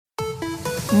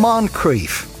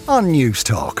Moncrief on News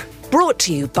Talk. Brought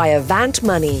to you by Avant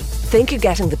Money. Think you're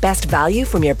getting the best value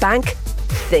from your bank?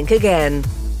 Think again.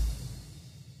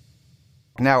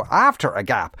 Now, after a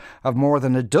gap of more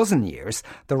than a dozen years,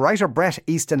 the writer Bret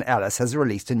Easton Ellis has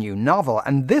released a new novel,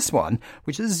 and this one,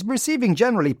 which is receiving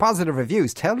generally positive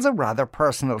reviews, tells a rather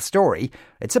personal story.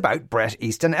 It's about Bret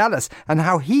Easton Ellis and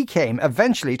how he came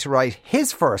eventually to write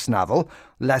his first novel,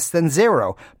 Less Than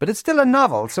Zero. But it's still a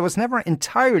novel, so it's never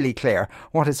entirely clear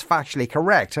what is factually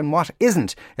correct and what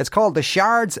isn't. It's called The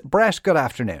Shards. Bret, good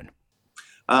afternoon.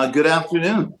 Good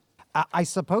afternoon. I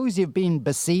suppose you've been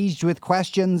besieged with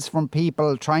questions from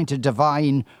people trying to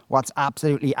divine what's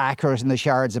absolutely accurate in the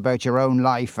shards about your own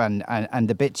life and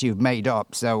the bits you've made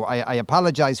up. So I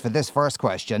apologise for this first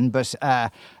question, but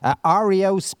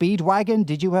REO Speedwagon,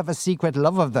 did you have a secret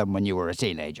love of them when you were a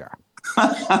teenager?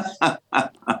 I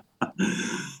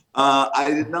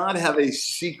did not have a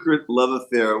secret love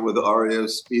affair with REO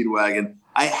Speedwagon.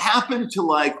 I happened to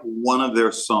like one of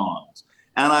their songs.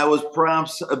 And I was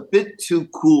perhaps a bit too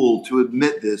cool to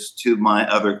admit this to my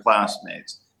other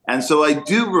classmates. And so I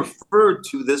do refer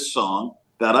to this song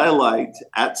that I liked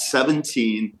at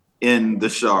 17 in The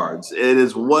Shards. It is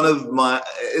it's one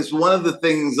of the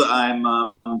things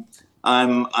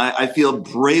I feel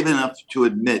brave enough to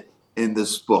admit in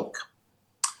this book.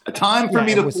 A Time for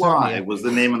Me to Fly was the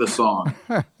name of the song.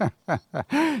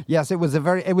 Yes, it was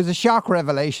a shock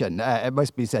revelation, it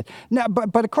must be said. No,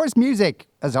 but of course music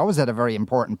has always had a very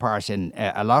important part in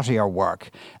a lot of your work.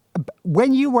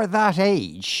 When you were that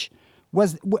age,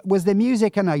 was the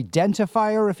music an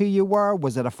identifier of who you were?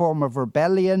 Was it a form of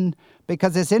rebellion?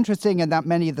 Because it's interesting in that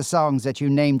many of the songs that you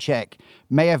name check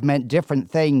may have meant different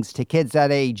things to kids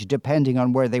that age depending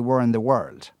on where they were in the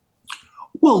world.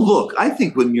 Well, look, I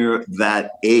think when you're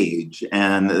that age,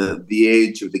 and the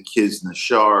age of the kids in The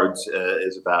Shards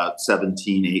is about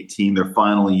 17, 18, their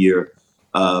final year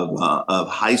of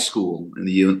high school in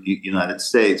the United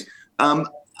States,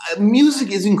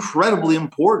 music is incredibly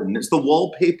important. It's the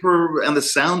wallpaper and the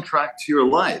soundtrack to your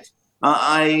life.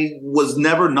 I was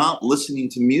never not listening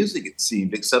to music, it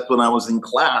seemed, except when I was in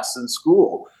class in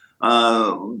school.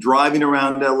 Driving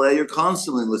around LA, you're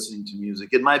constantly listening to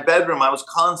music. In my bedroom, I was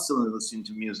constantly listening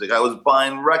to music. I was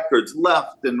buying records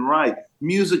left and right.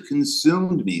 Music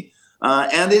consumed me.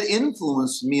 And it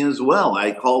influenced me as well.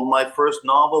 I called my first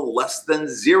novel Less Than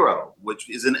Zero, which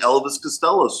is an Elvis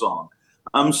Costello song.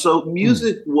 So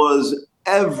music was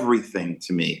everything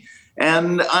to me.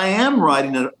 And I am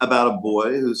writing about a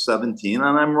boy who's 17,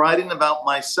 and I'm writing about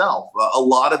myself. A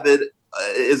lot of it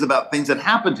is about things that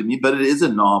happened to me, but it is a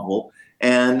novel.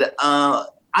 And I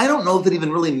don't know if it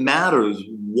even really matters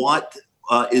what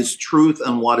is truth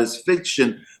and what is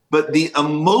fiction, but the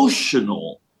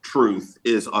emotional truth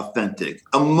is authentic.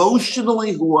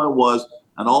 Emotionally, who I was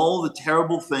and all the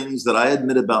terrible things that I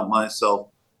admit about myself,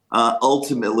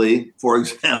 ultimately, for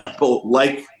example,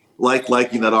 like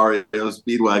liking that REO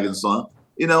Speedwagon song,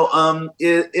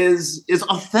 is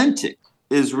authentic,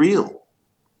 is real.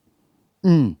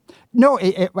 Mm. No,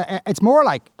 it's more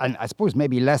like, and I suppose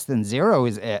maybe Less Than Zero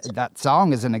is that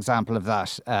song is an example of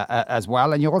that as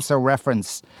well. And you also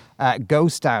reference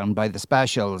Ghost Town by the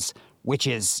Specials, which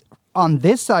is on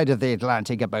this side of the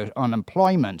Atlantic about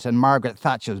unemployment and Margaret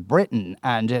Thatcher's Britain,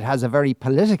 and it has a very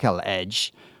political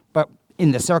edge. But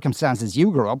in the circumstances you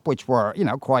grew up, which were,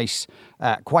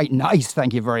 quite nice,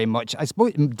 thank you very much, I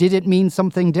suppose, did it mean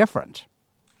something different?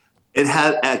 It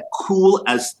had a cool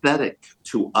aesthetic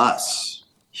to us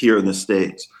here in the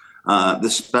States. The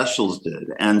Specials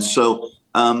did. And so,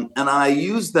 and I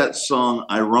use that song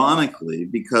ironically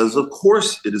because, of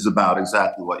course, it is about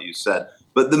exactly what you said.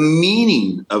 But the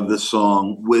meaning of the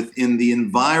song within the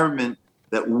environment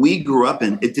that we grew up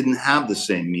in, it didn't have the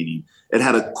same meaning. It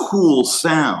had a cool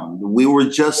sound. We were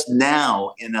just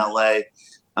now in LA,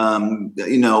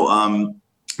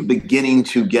 beginning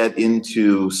to get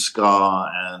into ska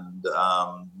and,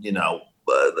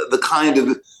 the kind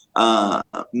of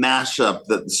mashup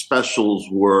that the Specials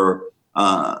were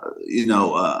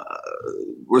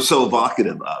so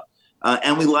evocative of.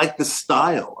 And we liked the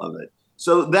style of it.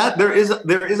 So that there is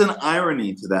an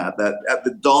irony to that at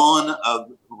the dawn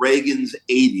of Reagan's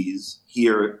 80s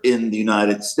here in the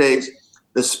United States,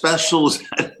 the Specials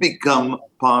had become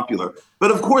popular.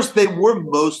 But of course, they were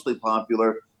mostly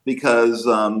popular because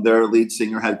their lead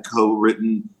singer had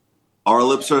co-written Our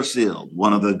Lips Are Sealed,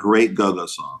 one of the great go-go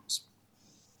songs.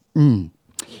 Mm.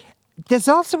 There's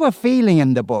also a feeling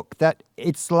in the book that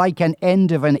it's like an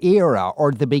end of an era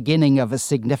or the beginning of a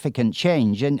significant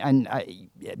change. And a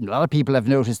lot of people have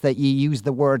noticed that you use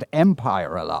the word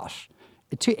empire a lot.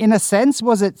 In a sense,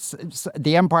 was it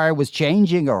the empire was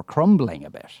changing or crumbling a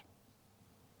bit?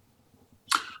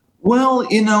 Well,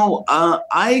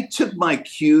 I took my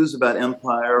cues about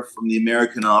empire from the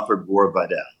American author Gore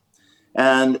Vidal.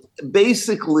 And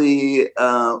basically,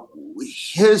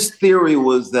 his theory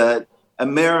was that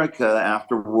America,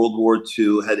 after World War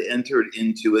II, had entered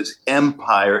into its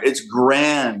empire, its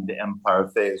grand empire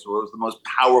phase, where it was the most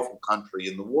powerful country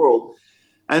in the world.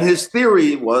 And his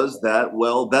theory was that,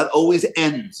 well, that always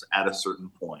ends at a certain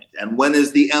point. And when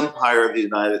is the empire of the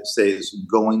United States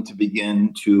going to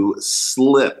begin to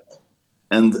slip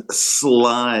and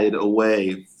slide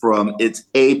away from its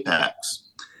apex?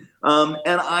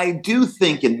 And I do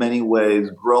think in many ways,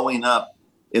 growing up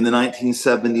in the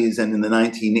 1970s and in the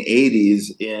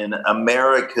 1980s in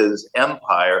America's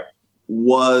empire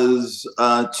was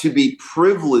to be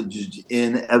privileged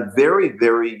in a very,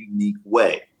 very unique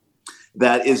way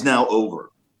that is now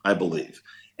over, I believe.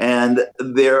 And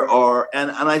there are, and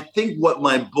I think what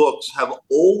my books have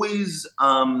always,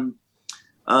 I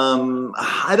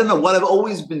don't know, what I've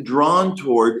always been drawn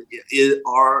toward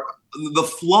are the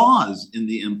flaws in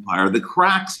the empire, the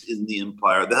cracks in the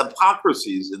empire, the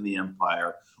hypocrisies in the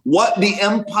empire, what the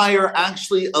empire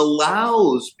actually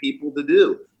allows people to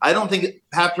do. I don't think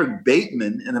Patrick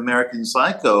Bateman in American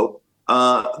Psycho,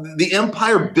 the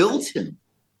empire built him.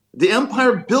 The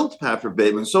empire built Patrick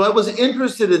Bateman. So I was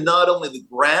interested in not only the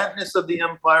grandness of the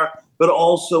empire, but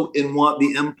also in what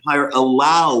the empire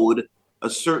allowed a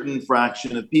certain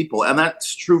fraction of people. And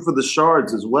that's true for the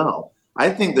Shards as well.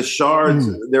 I think the Shards,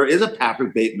 there is a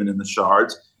Patrick Bateman in the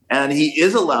Shards, and he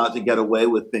is allowed to get away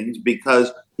with things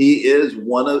because he is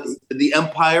one of the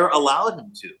empire allowed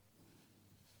him to.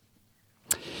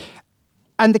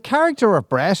 And the character of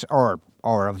Brett, or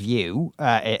of you,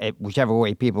 whichever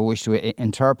way people wish to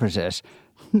interpret it,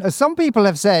 some people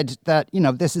have said that,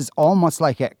 this is almost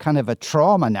like a kind of a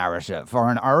trauma narrative or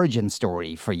an origin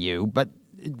story for you, but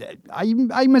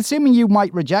I'm assuming you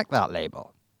might reject that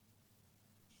label.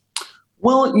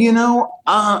 Well,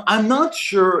 I'm not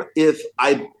sure if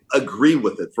I agree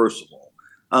with it, first of all.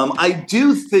 I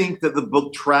do think that the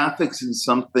book traffics in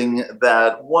something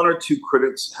that one or two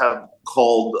critics have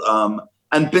called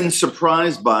and been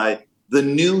surprised by the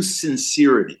new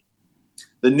sincerity.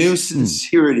 The new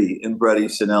sincerity in Bret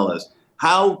Easton Ellis.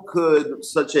 How could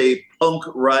such a punk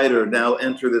writer now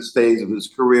enter this phase of his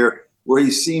career where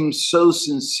he seems so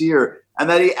sincere, and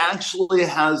that he actually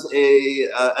has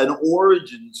an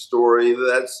origin story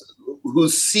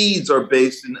whose seeds are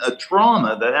based in a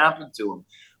trauma that happened to him?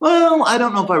 Well, I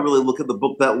don't know if I really look at the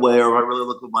book that way, or if I really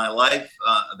look at my life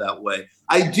that way.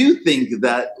 I do think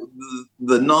that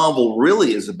the novel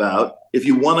really is about, if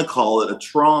you want to call it a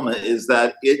trauma, is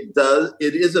that it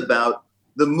is about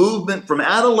the movement from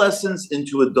adolescence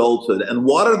into adulthood, and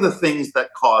what are the things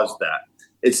that cause that.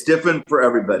 It's different for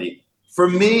everybody. For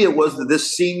me, it was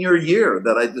this senior year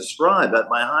that I described at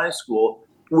my high school,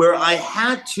 where I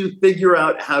had to figure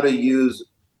out how to use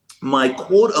my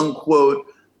quote unquote,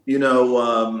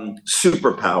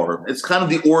 superpower. It's kind of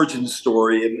the origin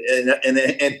story in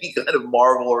any kind of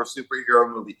Marvel or superhero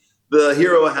movie. The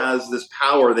hero has this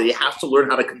power that he has to learn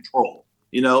how to control,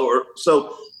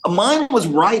 so mine was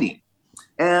writing.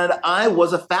 And I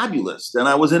was a fabulist, and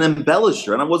I was an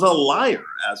embellisher, and I was a liar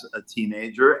as a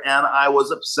teenager. And I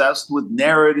was obsessed with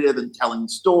narrative and telling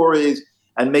stories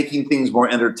and making things more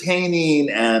entertaining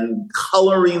and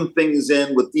coloring things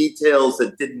in with details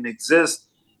that didn't exist.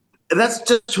 And that's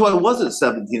just who I was at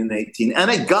 17 and 18.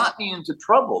 And it got me into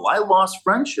trouble. I lost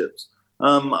friendships.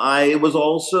 I was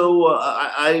also,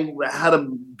 I had a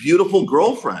beautiful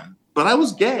girlfriend, but I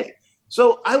was gay.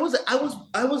 So I was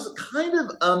kind of,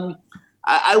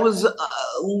 I was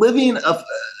living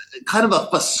kind of a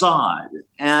facade,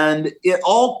 and it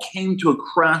all came to a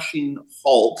crashing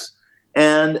halt.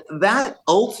 And that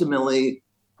ultimately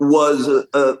was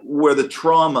where the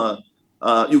trauma,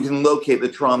 you can locate the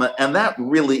trauma. And that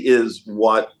really is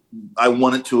what I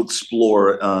wanted to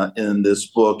explore in this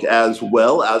book, as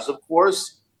well as, of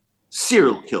course,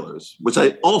 serial killers, which I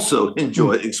also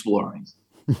enjoy exploring.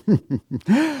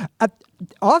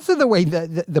 Also, the way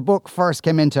the book first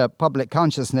came into public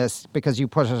consciousness, because you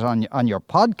put it on your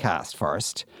podcast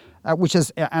first, which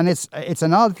is, and it's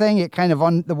an odd thing. It kind of,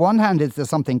 on the one hand, there's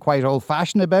something quite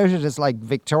old-fashioned about it. It's like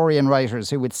Victorian writers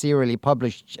who would serially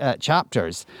publish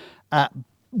chapters.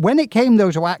 When it came,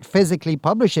 though, to physically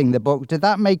publishing the book, did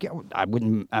that make, I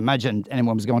wouldn't imagine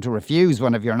anyone was going to refuse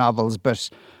one of your novels, but,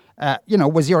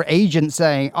 was your agent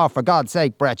saying, oh, for God's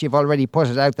sake, Brett, you've already put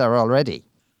it out there already?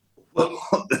 Well,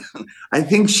 I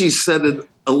think she said it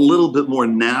a little bit more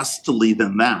nastily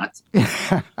than that.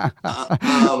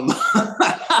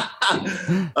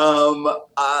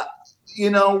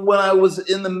 when I was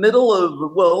in the middle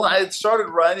of, I had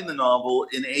started writing the novel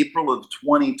in April of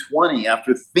 2020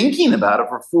 after thinking about it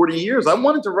for 40 years. I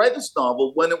wanted to write this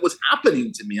novel when it was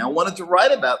happening to me. I wanted to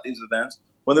write about these events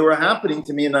when they were happening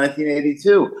to me in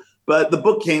 1982. But the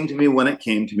book came to me when it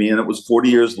came to me, and it was 40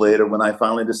 years later when I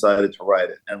finally decided to write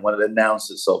it and when it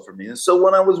announced itself for me. And so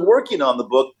when I was working on the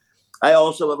book, I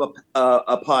also have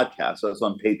a podcast that's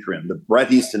on Patreon, the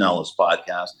Bret Easton Ellis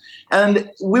podcast. And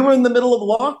we were in the middle of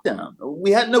lockdown. We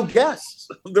had no guests.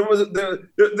 There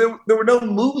were no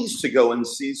movies to go and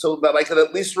see so that I could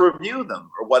at least review them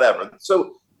or whatever.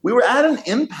 So we were at an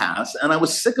impasse, and I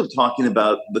was sick of talking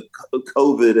about the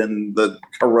COVID and the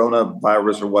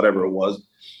coronavirus or whatever it was.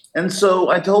 And so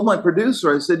I told my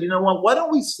producer, I said, you know what, why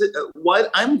don't we sit,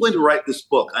 I'm going to write this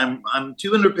book. I'm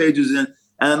 200 pages in,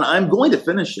 and I'm going to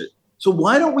finish it. So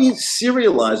why don't we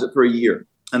serialize it for a year?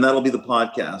 And that'll be the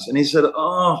podcast. And he said,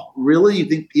 oh, really? You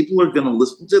think people are going to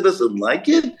listen to this and like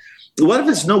it? What if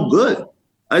it's no good?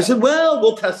 I said, well,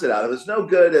 we'll test it out. If it's no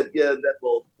good, that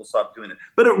we'll stop doing it.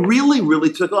 But it really,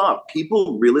 really took off.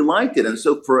 People really liked it. And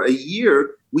so for a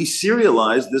year, we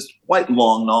serialized this quite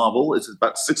long novel. It's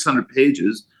about 600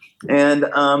 pages. And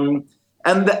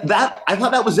that I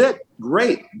thought that was it.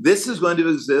 Great. This is going to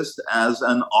exist as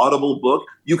an Audible book.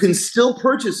 You can still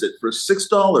purchase it for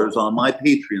 $6 on my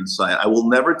Patreon site. I will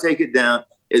never take it down.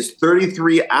 It's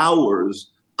 33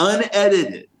 hours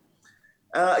unedited.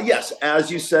 Yes, as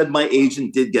you said, my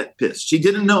agent did get pissed. She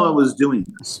didn't know I was doing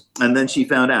this. And then she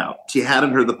found out. She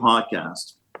hadn't heard the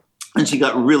podcast. And she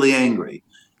got really angry.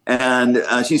 And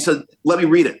she said, let me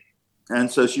read it.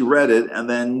 And so she read it. And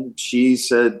then she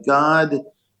said, God,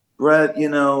 Bret, you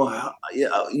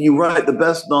write the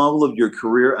best novel of your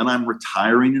career, and I'm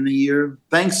retiring in a year.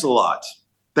 Thanks a lot.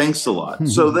 Thanks a lot.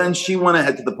 So then she went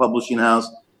ahead to the publishing house.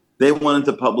 They wanted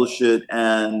to publish it,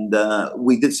 and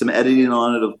we did some editing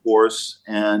on it, of course,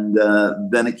 and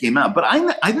then it came out. But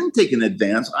I didn't take an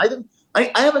advance.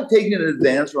 I haven't taken an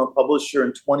advance from a publisher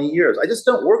in 20 years. I just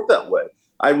don't work that way.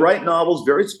 I write novels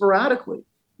very sporadically.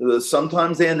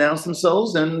 Sometimes they announce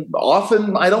themselves, and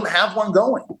often I don't have one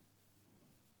going.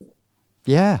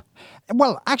 Yeah.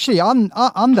 Well, actually, on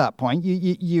that point,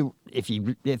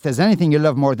 if there's anything you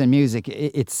love more than music,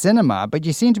 it's cinema. But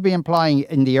you seem to be implying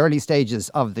in the early stages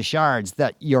of The Shards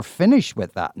that you're finished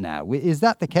with that now. Is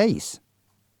that the case?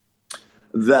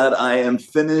 That I am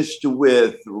finished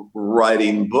with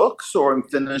writing books, or I'm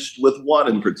finished with what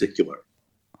in particular?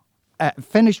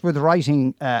 Finished with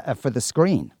writing for the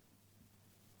screen.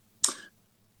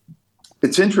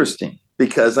 It's interesting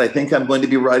because I think I'm going to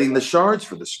be writing The Shards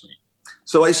for the screen.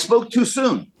 So I spoke too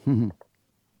soon.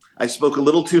 I spoke a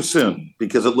little too soon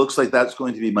because it looks like that's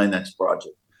going to be my next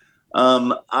project.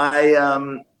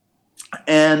 I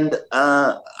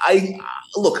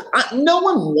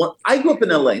grew up in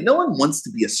LA. No one wants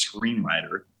to be a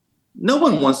screenwriter. No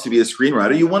one wants to be a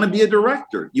screenwriter. You want to be a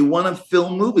director. You want to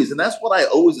film movies. And that's what I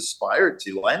always aspired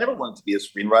to. I never wanted to be a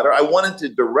screenwriter. I wanted to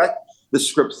direct the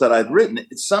scripts that I'd written.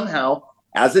 It somehow,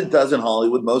 as it does in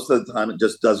Hollywood, most of the time it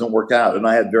just doesn't work out. And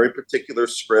I had very particular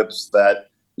scripts that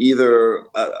either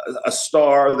a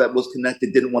star that was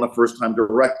connected didn't want a first-time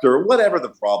director, or whatever the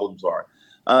problems are.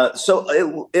 So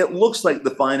it looks like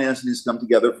the financing has come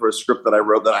together for a script that I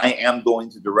wrote that I am going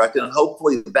to direct, and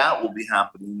hopefully that will be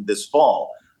happening this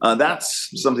fall. That's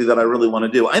something that I really want to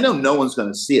do. I know no one's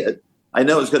going to see it. I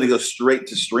know it's going to go straight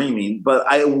to streaming, but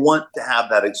I want to have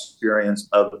that experience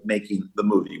of making the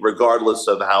movie, regardless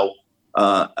of how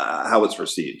it's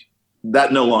received.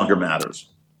 That no longer matters.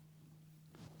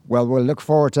 Well, we'll look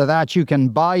forward to that. You can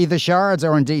buy The Shards,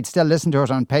 or indeed still listen to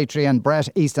it on Patreon. Bret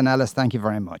Easton Ellis, thank you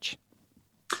very much.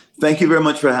 Thank you very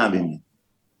much for having me.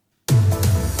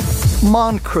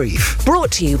 Moncrief.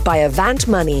 Brought to you by Avant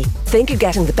Money. Think you're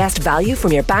getting the best value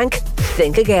from your bank?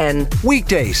 Think again.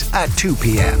 Weekdays at 2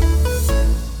 p.m.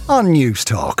 on News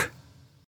Talk.